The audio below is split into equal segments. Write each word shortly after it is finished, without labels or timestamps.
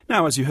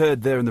Now, as you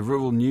heard there in the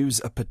rural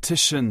news, a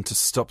petition to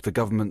stop the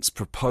government's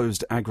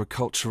proposed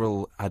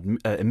agricultural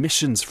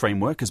emissions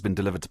framework has been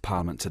delivered to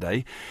Parliament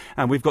today.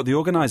 And we've got the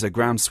organiser,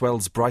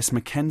 Groundswell's Bryce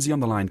McKenzie,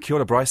 on the line. Kia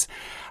ora, Bryce.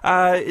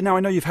 Now,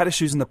 I know you've had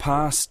issues in the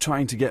past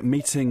trying to get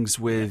meetings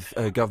with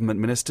government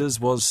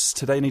ministers. Was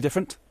today any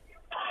different?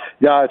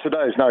 Yeah,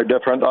 today's no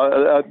different.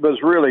 It was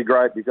really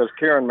great because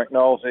Kieran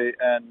McNulty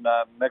and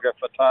Mega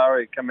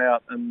Fatari come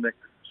out and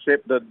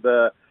accepted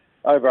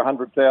over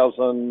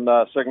 100,000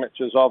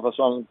 signatures of us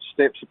on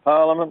steps of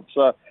Parliament.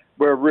 So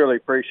we're really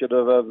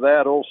appreciative of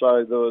that.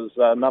 Also, there was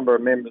a number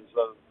of members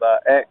of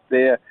ACT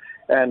there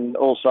and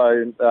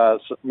also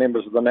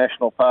members of the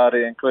National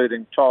Party,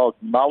 including Todd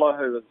Muller,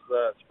 who is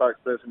the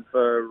spokesperson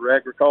for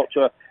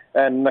agriculture,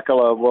 and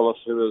Nicola Willis,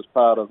 who is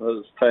part of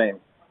his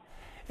team.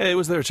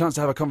 Was there a chance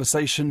to have a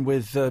conversation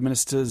with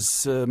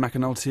Ministers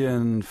McAnulty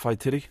and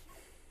Faitiri?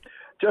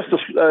 Just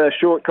a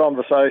short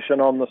conversation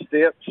on the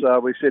steps.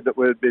 We said that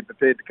we'd be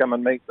prepared to come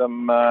and meet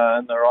them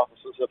in their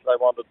offices if they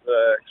wanted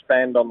to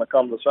expand on the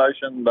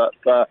conversation, but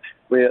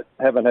we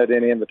haven't had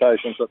any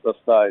invitations at this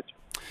stage.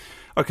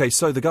 OK,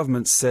 so the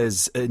government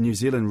says New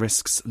Zealand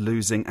risks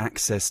losing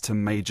access to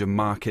major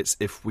markets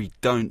if we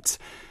don't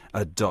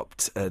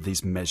adopt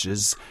these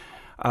measures.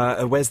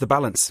 Where's the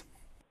balance?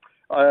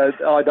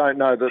 I don't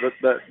know that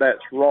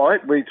that's right.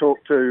 We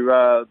talked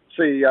to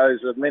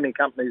CEOs of many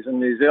companies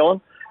in New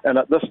Zealand, and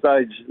at this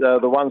stage, the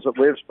ones that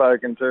we've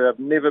spoken to have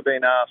never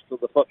been asked for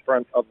the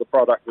footprint of the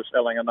product we're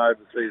selling in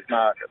overseas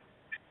markets.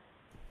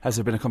 Has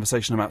there been a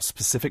conversation about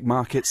specific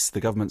markets? The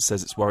government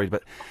says it's worried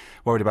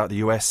about the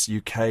US,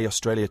 UK,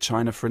 Australia,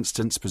 China, for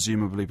instance,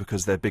 presumably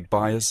because they're big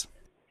buyers.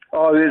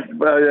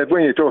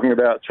 When you're talking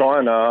about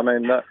China, I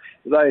mean,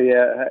 they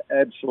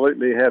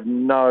absolutely have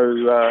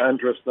no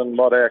interest in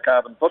what our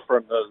carbon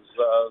footprint is,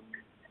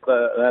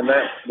 and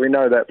we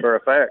know that for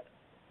a fact.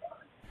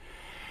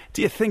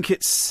 Do you think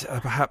it's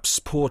perhaps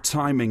poor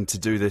timing to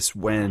do this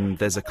when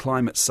there's a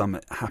climate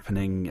summit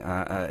happening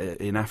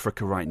in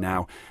Africa right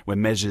now, where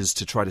measures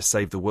to try to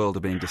save the world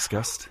are being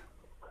discussed?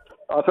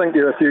 I think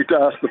if you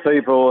ask the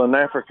people in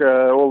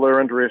Africa, all they're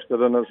interested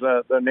in is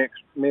the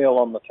next meal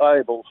on the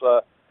table.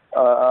 So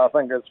I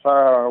think it's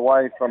far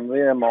away from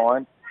their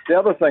mind. The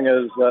other thing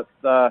is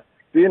that,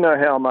 do you know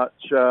how much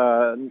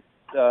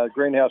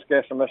greenhouse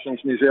gas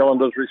emissions New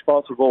Zealand is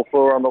responsible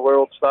for on the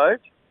world stage?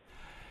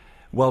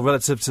 Well,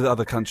 relative to the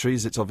other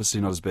countries, it's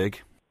obviously not as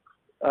big.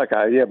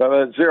 Okay, yeah, but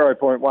it's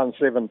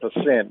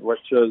 0.17%, which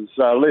is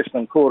less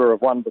than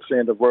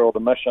 0.25% of world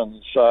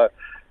emissions. So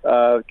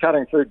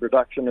cutting food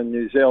production in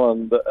New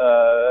Zealand,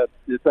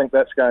 you think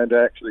that's going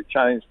to actually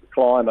change the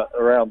climate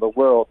around the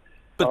world.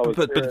 But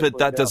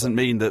that doesn't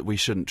mean that we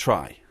shouldn't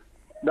try.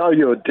 No,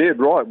 you're dead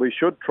right. We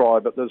should try,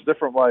 but there's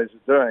different ways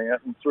of doing it.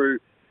 And through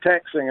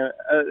taxing,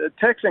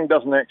 taxing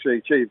doesn't actually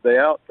achieve the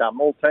outcome.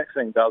 All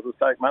taxing does is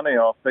take money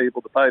off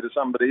people to pay to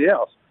somebody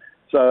else.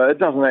 So it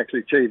doesn't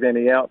actually achieve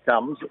any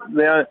outcomes.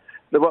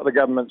 What the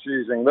government's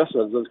using this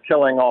is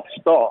killing off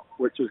stock,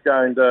 which is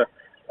going to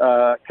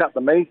cut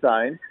the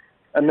methane.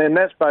 And then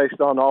that's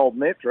based on old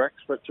metrics,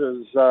 which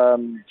is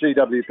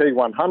GWP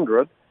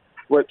 100,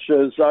 which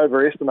is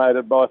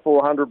overestimated by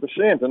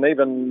 400%. And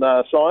even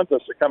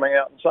scientists are coming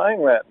out and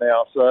saying that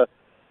now. So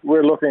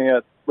we're looking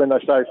at, when they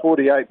say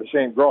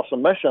 48% gross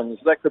emissions,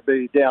 that could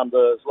be down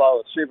to as low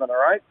as 7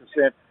 or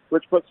 8%,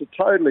 which puts a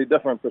totally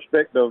different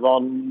perspective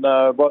on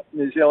what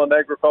New Zealand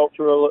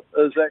agriculture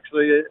is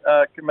actually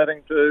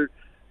committing to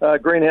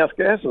greenhouse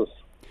gases.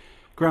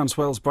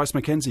 Groundswell's Bryce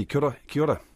McKenzie. Kia ora.